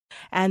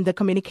and the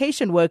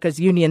Communication Workers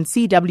Union,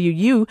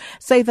 CWU,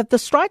 say that the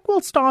strike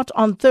will start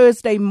on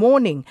Thursday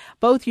morning.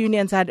 Both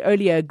unions had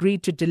earlier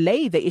agreed to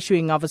delay the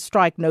issuing of a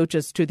strike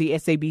notice to the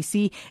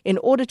SABC in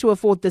order to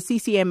afford the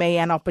CCMA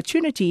an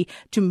opportunity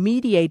to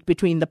mediate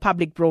between the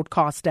public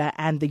broadcaster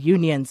and the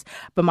unions.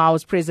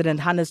 BMAO's President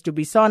Hannes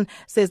Dubison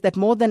says that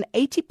more than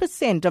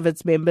 80% of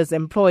its members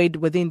employed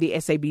within the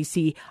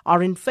SABC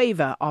are in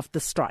favor of the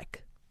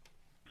strike.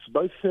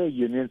 Both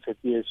unions at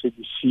the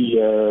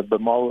SABC,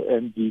 BMAO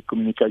and the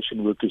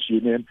Communication Workers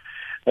Union,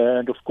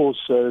 and of course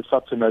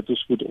such a notice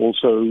would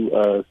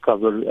also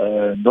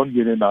cover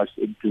non-unionized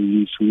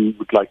employees who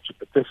would like to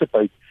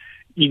participate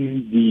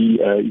in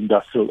the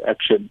industrial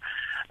action.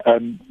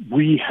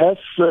 We have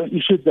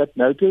issued that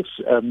notice.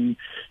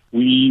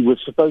 We were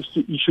supposed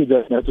to issue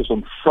that notice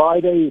on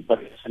Friday, but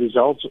as a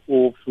result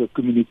of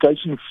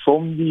communication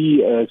from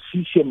the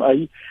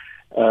CCMA,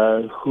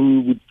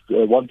 who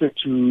wanted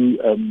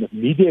to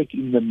mediate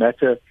in the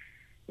matter,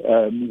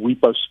 we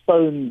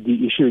postponed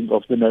the issuing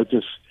of the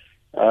notice.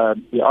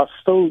 We are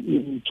still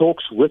in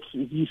talks with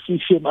the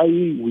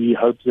CCMA. We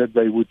hope that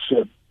they would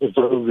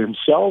avail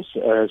themselves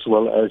as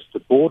well as the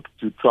board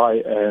to try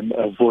and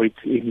avoid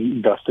any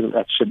industrial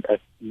action at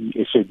the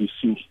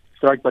SABC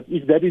strike. But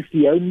if that is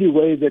the only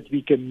way that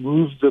we can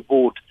move the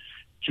board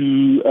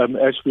to,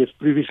 as we have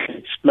previously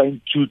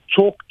explained, to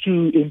talk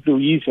to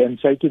employees and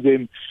say to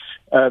them,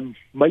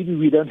 maybe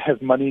we don't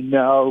have money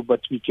now,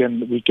 but we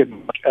can make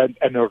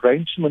an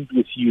arrangement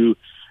with you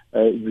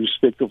in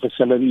respect of a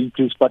salary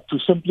increase. But to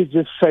simply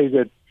just say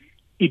that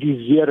it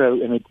is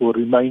zero and it will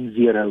remain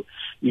zero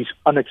is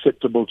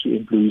unacceptable to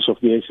employees of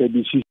the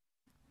SABC.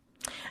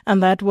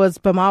 And that was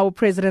BMAO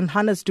President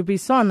Hannes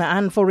Dubison.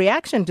 And for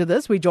reaction to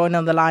this, we joined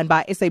on the line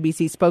by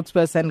SABC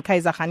spokesperson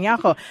Kaiser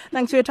Kganyago.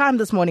 Thanks for your time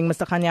this morning,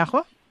 Mr.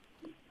 Kganyago.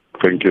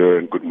 Thank you,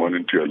 and good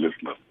morning to your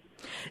listeners.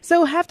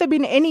 So have there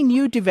been any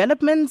new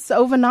developments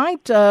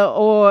overnight,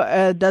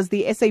 or does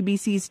the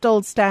SABC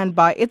still stand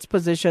by its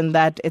position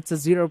that it's a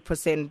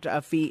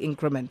 0% fee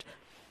increment?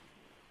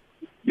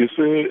 You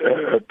see,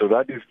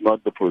 that is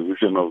not the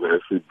position of the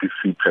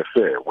SABC per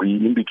se. We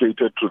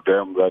indicated to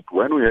them that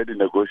when we had the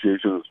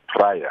negotiations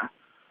prior,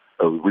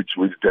 which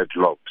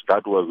deadlocked,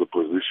 that was the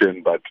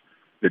position, but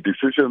the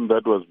decision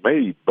that was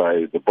made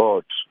by the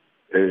board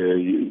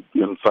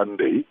on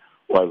Sunday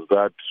was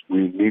that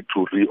we need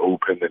to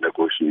reopen the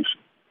negotiation.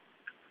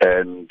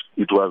 And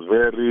it was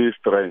very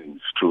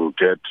strange to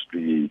get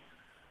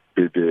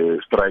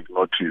the strike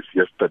notice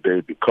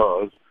yesterday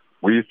because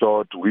we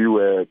thought we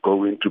were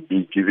going to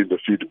be giving the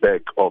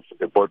feedback of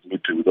the board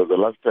meeting. Because the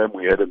last time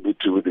we had a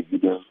meeting with the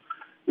unions,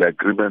 the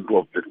agreement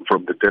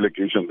from the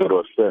delegation that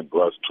was sent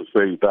was to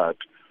say that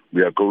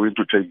we are going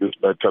to take this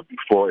matter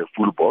before a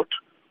full board,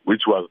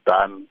 which was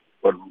done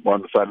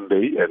on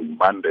Sunday and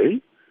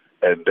Monday.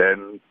 And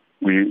then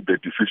the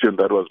decision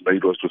that was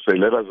made was to say,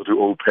 let us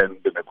reopen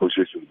the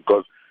negotiations,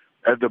 because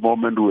at the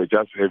moment we were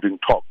just having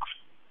talks.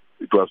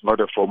 It was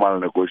not a formal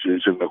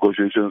negotiation.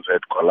 Negotiations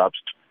had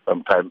collapsed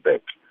some time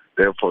back.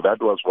 Therefore,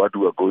 that was what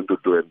we were going to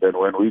do. And then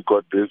when we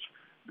got this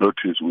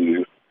notice,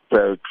 we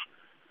felt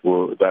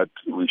that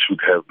we should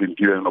have been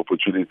given an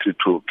opportunity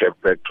to get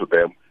back to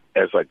them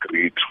as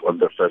agreed on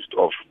the 1st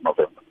of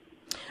November.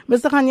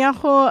 Mr.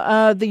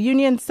 Kganyago, the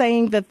union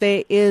saying that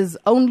there is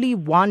only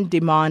one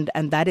demand,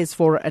 and that is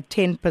for a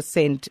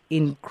 10%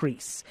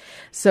 increase.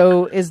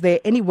 So is there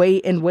any way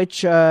in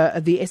which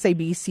the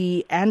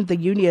SABC and the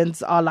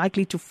unions are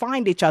likely to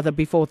find each other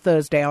before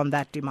Thursday on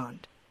that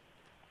demand?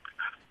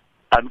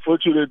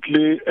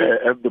 Unfortunately,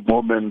 at the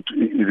moment,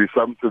 it is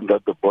something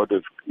that the board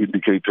has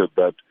indicated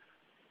that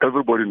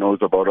everybody knows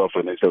about our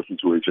financial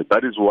situation.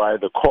 That is why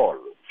the call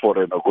for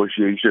a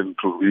negotiation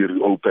to be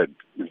reopened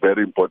is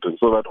very important,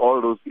 so that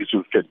all those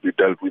issues can be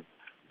dealt with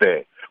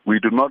there. We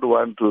do not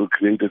want to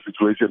create a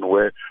situation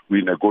where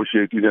we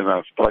negotiate in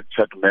a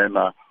structured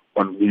manner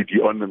on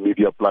the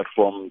media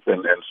platforms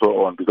and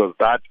so on, because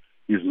that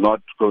is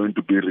not going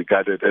to be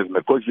regarded as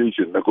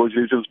negotiation.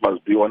 Negotiations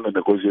must be on the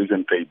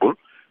negotiation table,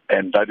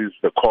 and that is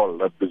the call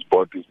that this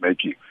board is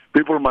making.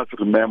 People must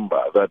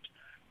remember that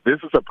this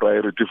is a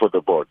priority for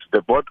the board.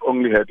 The board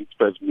only had its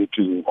first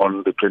meeting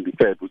on the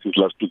 23rd, which is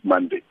last week,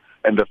 Monday.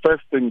 And the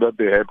first thing that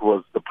they had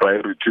was the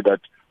priority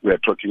that we are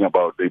talking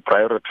about. They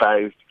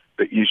prioritized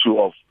the issue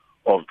of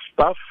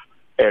staff,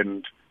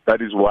 and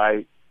that is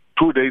why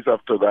 2 days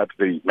after that,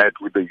 they met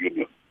with the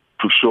union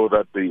to show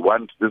that they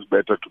want this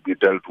matter to be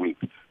dealt with.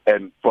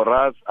 And for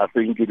us, I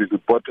think it is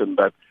important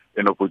that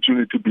an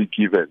opportunity be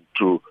given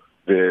to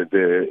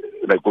the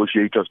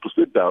negotiators to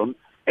sit down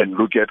and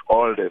look at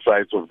all the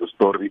sides of the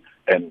story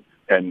and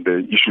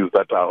the issues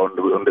that are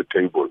on the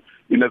table.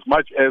 In as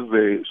much as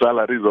the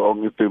salary is the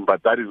only thing,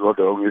 but that is not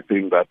the only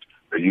thing that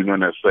the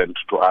union has sent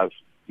to us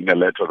in a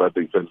letter that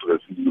they sent to the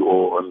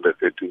CEO on the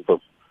 13th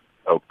of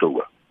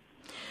October.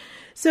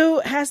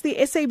 So has the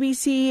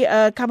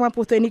SABC come up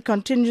with any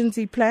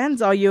contingency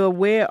plans? Are you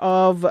aware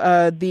of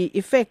the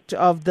effect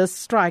of this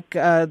strike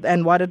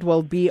and what it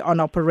will be on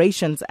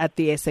operations at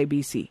the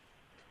SABC?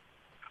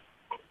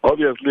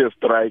 Obviously, a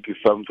strike is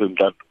something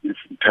that is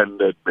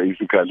intended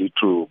basically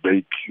to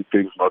make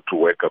things not to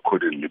work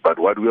accordingly. But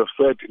what we have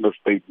said in the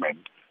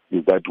statement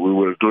is that we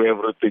will do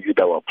everything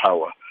in our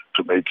power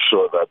to make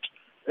sure that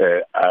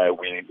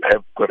we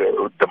have got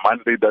the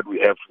mandate that we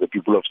have to the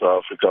people of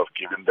South Africa of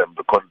giving them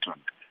the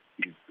content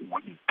is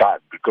done,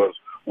 because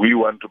we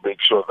want to make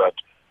sure that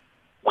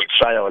we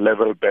try our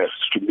level best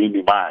to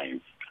minimize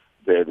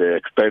the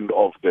extent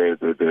of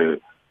the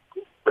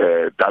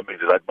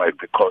damage that might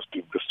be caused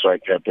if the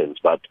strike happens.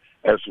 But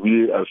as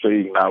we are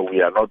saying now,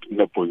 we are not in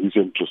a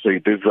position to say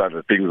these are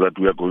the things that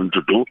we are going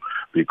to do,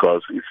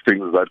 because it's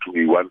things that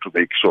we want to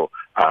make sure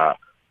are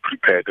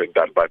prepared and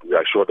done. But we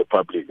assure the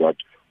public that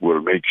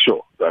we'll make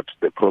sure that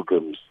the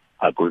programs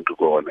are going to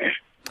go on air.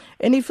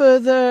 Any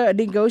further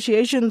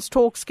negotiations,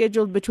 talks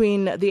scheduled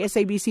between the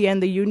SABC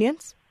and the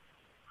unions?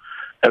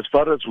 As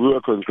far as we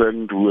were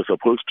concerned, we were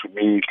supposed to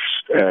meet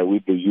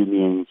with the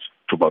unions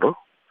tomorrow,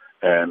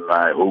 and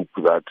I hope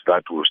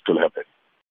that will still happen.